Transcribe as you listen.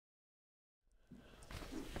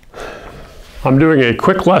I'm doing a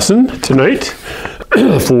quick lesson tonight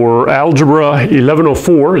for Algebra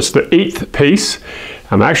 1104. It's the 8th PACE.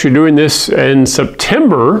 I'm actually doing this in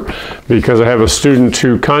September because I have a student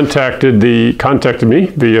who contacted me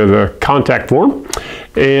via the contact form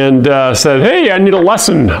and said, hey, I need a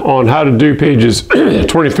lesson on how to do pages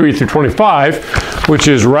 23 through 25, which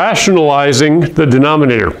is rationalizing the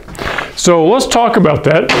denominator. So let's talk about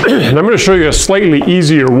that. And I'm going to show you a slightly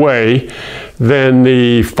easier way than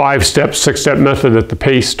the 5-step, 6-step method that the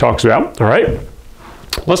PACE talks about. All right,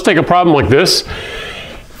 let's take a problem like this.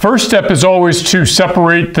 First step is always to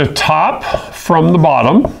separate the top from the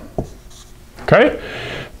bottom. Okay,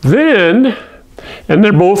 and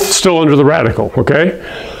they're both still under the radical. Okay,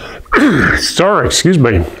 sorry, excuse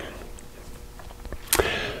me.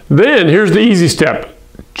 Then here's the easy step.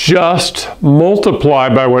 Just multiply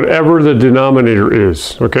by whatever the denominator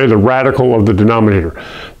is, okay, the radical of the denominator.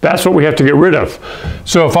 That's what we have to get rid of.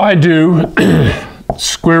 So if I do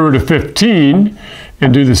square root of 15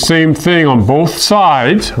 and do the same thing on both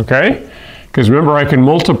sides, okay, because remember I can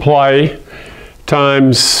multiply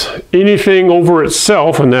times anything over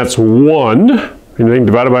itself, and that's 1. Anything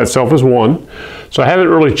divided by itself is 1. So I haven't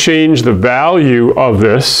really changed the value of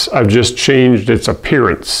this, I've just changed its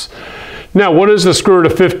appearance. Now, what is the square root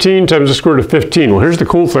of 15 times the square root of 15? Well, here's the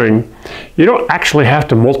cool thing. You don't actually have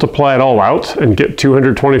to multiply it all out and get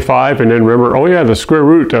 225 and then remember, oh yeah, the square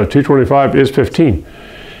root of 225 is 15.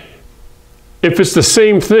 If it's the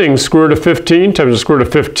same thing, square root of 15 times the square root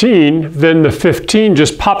of 15, then the 15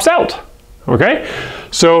 just pops out, okay?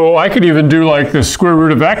 So I could even do like the square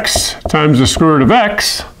root of x times the square root of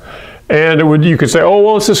x, and you could say, oh,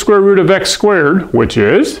 well, it's the square root of x squared, which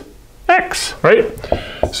is x, right?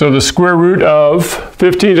 So the square root of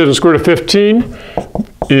 15 times the square root of 15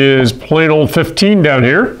 is plain old 15 down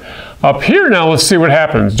here. Up here now, let's see what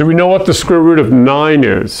happens. Do we know what the square root of 9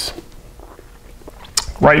 is?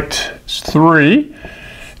 Right, it's 3.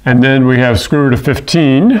 And then we have square root of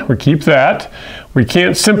 15. We keep that. We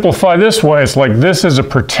can't simplify this way. It's like this is a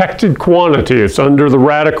protected quantity. It's under the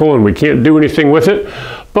radical and we can't do anything with it.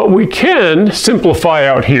 But we can simplify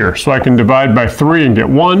out here. So I can divide by 3 and get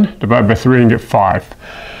 1, divide by 3 and get 5.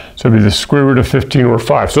 So it'd be the square root of 15 over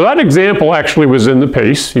 5. So that example actually was in the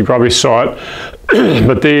PACE. You probably saw it,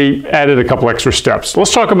 but they added a couple extra steps.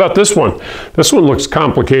 Let's talk about this one. This one looks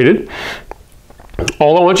complicated.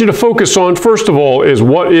 All I want you to focus on, first of all, is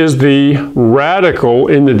what is the radical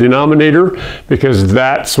in the denominator, because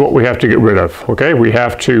that's what we have to get rid of, okay? We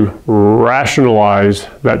have to rationalize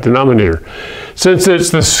that denominator. Since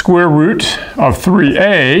it's the square root of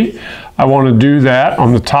 3a, I want to do that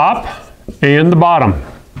on the top and the bottom,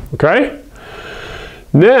 okay?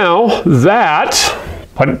 Now that,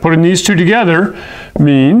 putting these two together,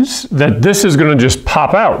 means that this is going to just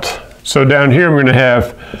pop out. So down here I'm going to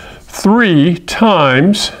have 3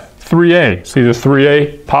 times 3a. See the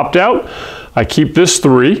 3a popped out? I keep this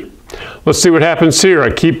 3. Let's see what happens here. I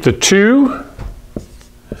keep the 2,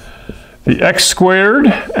 the x squared,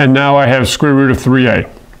 and now I have square root of 3a.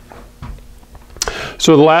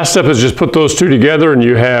 So the last step is just put those two together and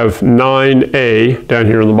you have 9a down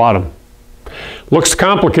here on the bottom. Looks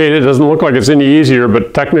complicated, doesn't look like it's any easier,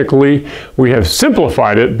 but technically we have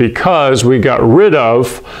simplified it because we got rid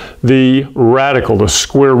of the radical, the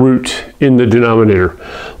square root in the denominator.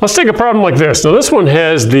 Let's take a problem like this. Now this one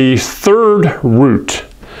has the third root.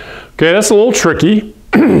 Okay, that's a little tricky.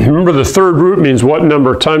 Remember, the third root means what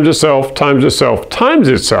number times itself times itself times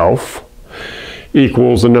itself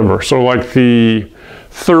equals the number. So like the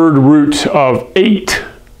third root of 8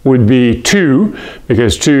 would be 2,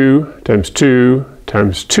 because 2 times 2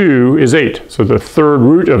 times 2 is 8. So the third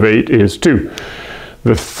root of 8 is 2.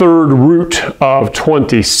 The third root of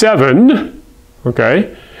 27,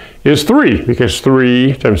 okay, is 3, because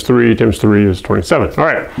 3 times 3 times 3 is 27. All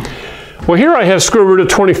right. Well, here I have square root of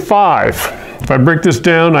 25. If I break this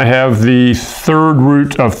down, I have the third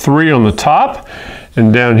root of 3 on the top,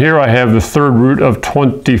 and down here I have the third root of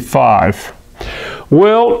 25.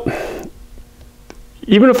 Well,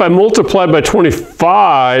 even if I multiply by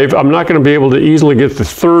 25, I'm not going to be able to easily get the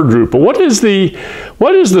third root. But what is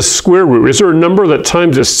the square root? Is there a number that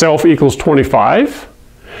times itself equals 25?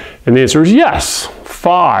 And the answer is yes,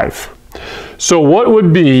 5. So what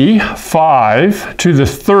would be 5 to the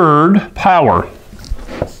third power?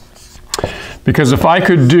 Because if I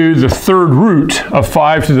could do the third root of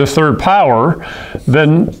 5 to the third power,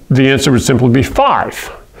 then the answer would simply be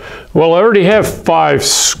 5. Well, I already have 5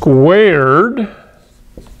 squared.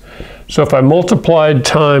 So if I multiplied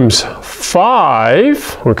times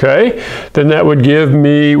 5, okay, then that would give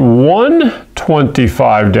me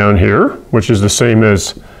 125 down here, which is the same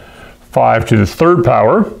as 5 to the third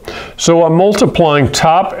power. So I'm multiplying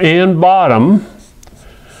top and bottom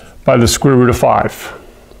by the square root of 5.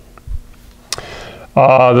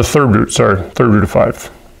 The third root of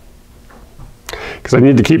 5. Because I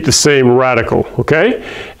need to keep the same radical, okay?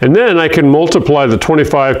 And then I can multiply the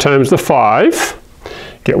 25 times the 5,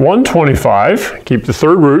 get 125, keep the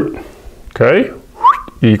third root, okay,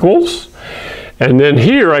 equals. And then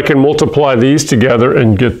here I can multiply these together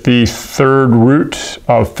and get the third root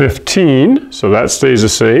of 15, so that stays the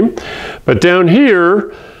same. But down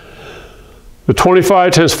here, the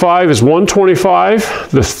 25 times 5 is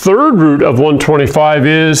 125. The third root of 125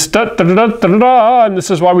 is da-da-da-da-da-da, and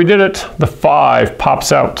this is why we did it. The 5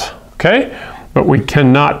 pops out, okay? But we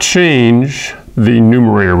cannot change the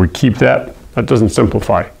numerator. We keep that. That doesn't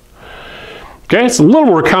simplify. Okay, it's a little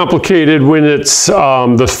more complicated when it's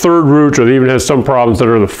the third root, or it even has some problems that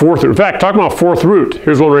are the fourth root. In fact, talking about fourth root,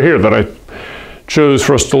 here's one right here that I chose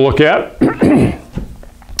for us to look at.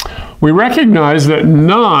 We recognize that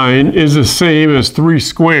 9 is the same as 3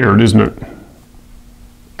 squared, isn't it?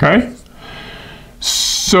 Okay?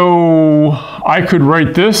 So I could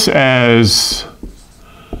write this as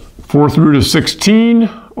fourth root of 16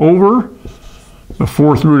 over the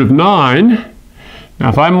fourth root of 9. Now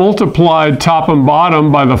if I multiplied top and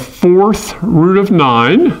bottom by the fourth root of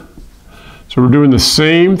 9, so we're doing the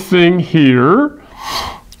same thing here.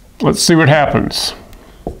 Let's see what happens.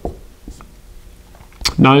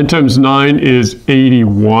 9 times 9 is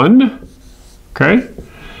 81, okay?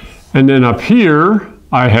 And then up here,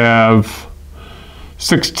 I have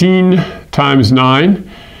 16 times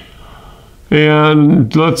 9.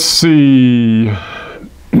 And let's see,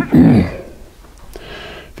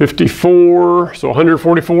 54, so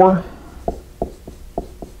 144.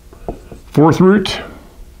 Fourth root,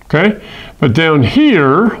 okay? But down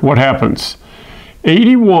here, what happens?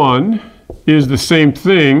 81 is the same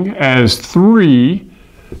thing as 3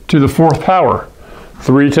 to the fourth power.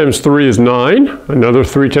 3 times 3 is 9. Another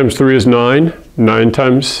 3 times 3 is 9. 9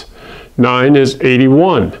 times 9 is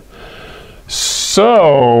 81.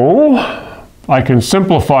 So I can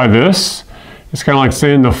simplify this. It's kind of like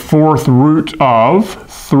saying the fourth root of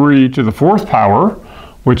 3 to the fourth power,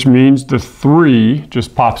 which means the 3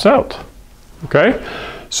 just pops out. Okay?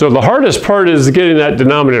 So the hardest part is getting that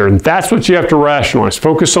denominator, and that's what you have to rationalize.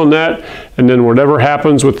 Focus on that, and then whatever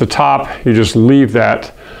happens with the top, you just leave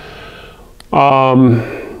that.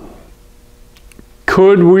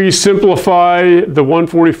 Could we simplify the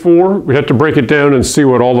 144? We have to break it down and see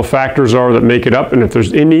what all the factors are that make it up, and if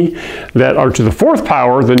there's any that are to the fourth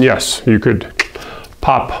power, then yes, you could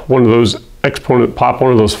pop one of those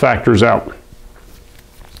factors out.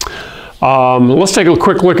 Let's take a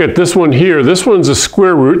quick look at this one here. This one's a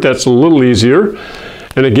square root. That's a little easier.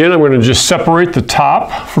 And again, I'm going to just separate the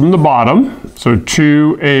top from the bottom. So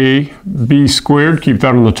 2ab squared, keep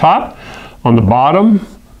that on the top. On the bottom,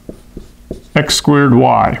 x squared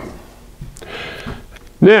y.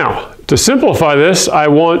 Now, to simplify this, I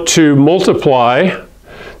want to multiply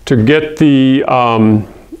to get the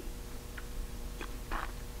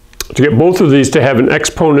to get both of these to have an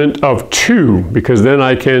exponent of 2, because then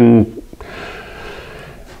I can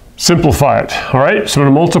simplify it. All right, so I'm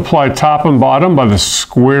going to multiply top and bottom by the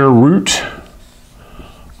square root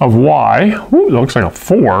of y. Ooh, that looks like a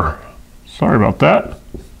 4. Sorry about that.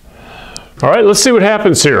 All right, let's see what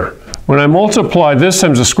happens here. When I multiply this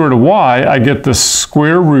times the square root of y, I get the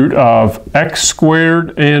square root of x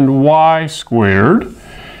squared and y squared.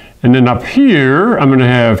 And then up here, I'm going to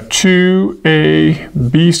have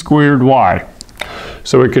 2ab squared y.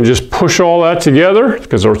 So we can just push all that together,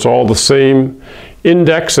 because it's all the same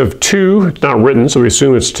index of 2. It's not written, so we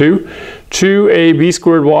assume it's 2. 2ab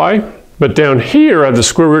squared y. But down here, I have the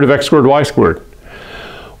square root of x squared y squared.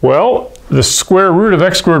 Well, the square root of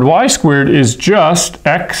x squared y squared is just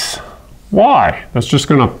x, y. That's just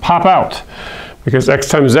going to pop out, because x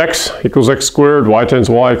times x equals x squared, y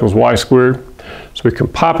times y equals y squared. So we can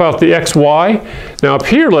pop out the xy. Now up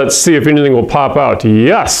here, let's see if anything will pop out.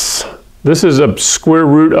 Yes, this is a square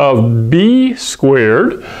root of b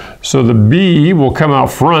squared. So the b will come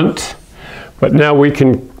out front. But now we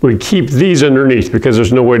keep these underneath, because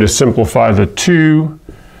there's no way to simplify the 2,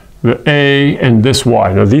 the a, and this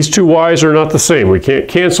y. Now these two y's are not the same. We can't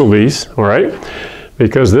cancel these, all right?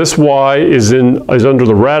 Because this y is under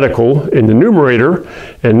the radical in the numerator,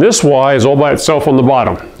 and this y is all by itself on the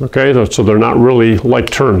bottom. Okay, so they're not really like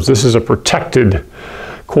terms. This is a protected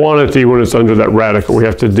quantity when it's under that radical. We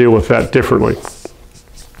have to deal with that differently.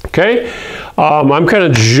 Okay, I'm kind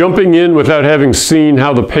of jumping in without having seen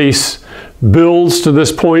how the PACE builds to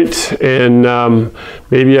this point, and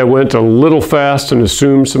maybe I went a little fast and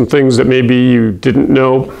assumed some things that maybe you didn't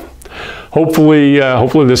know. hopefully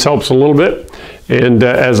this helps a little bit. And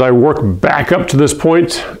as I work back up to this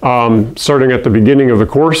point, starting at the beginning of the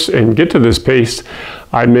course and get to this pace,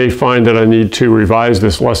 I may find that I need to revise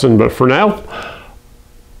this lesson. But for now,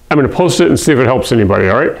 I'm going to post it and see if it helps anybody.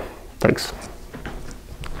 All right? Thanks.